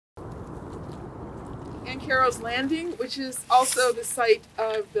Ancarrow's Landing, which is also the site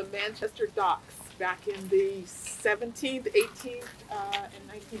of the Manchester docks back in the 17th, 18th, and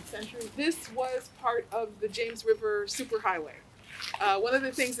 19th century. This was part of the James River superhighway. One of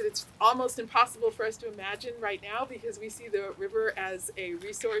the things that it's almost impossible for us to imagine right now, because we see the river as a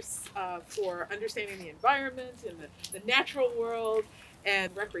resource for understanding the environment and the natural world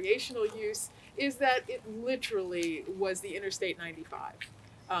and recreational use, is that it literally was the Interstate 95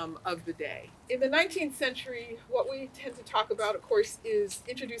 of the day. In the 19th century, what we tend to talk about, of course, is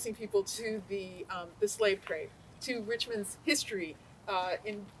introducing people to the slave trade, to Richmond's history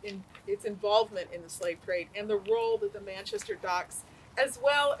in its involvement in the slave trade, and the role that the Manchester docks, as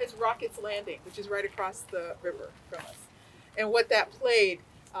well as Rocket's Landing, which is right across the river from us, and what that played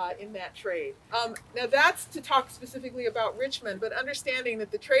in that trade. Now that's to talk specifically about Richmond, but understanding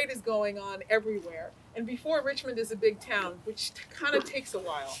that the trade is going on everywhere. And before Richmond is a big town, which kind of takes a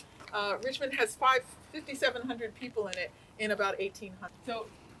while, Richmond has 5,700 people in it in about 1800. So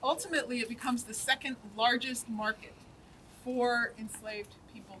ultimately it becomes the second largest market for enslaved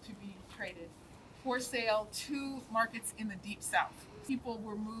people to be traded for sale to markets in the Deep South. People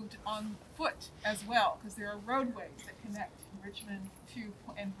were moved on foot as well, because there are roadways that connect Richmond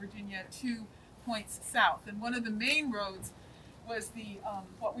and Virginia to points south. And one of the main roads was the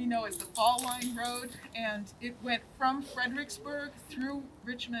what we know as the Fall Line Road, and it went from Fredericksburg through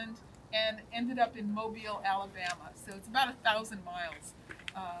Richmond and ended up in Mobile, Alabama. So it's about 1,000 miles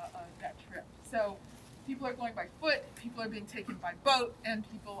that trip. So people are going by foot, people are being taken by boat, and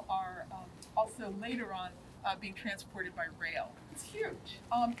people are also later on being transported by rail. It's huge.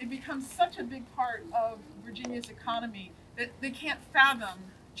 It becomes such a big part of Virginia's economy that they can't fathom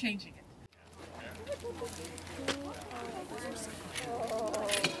changing it.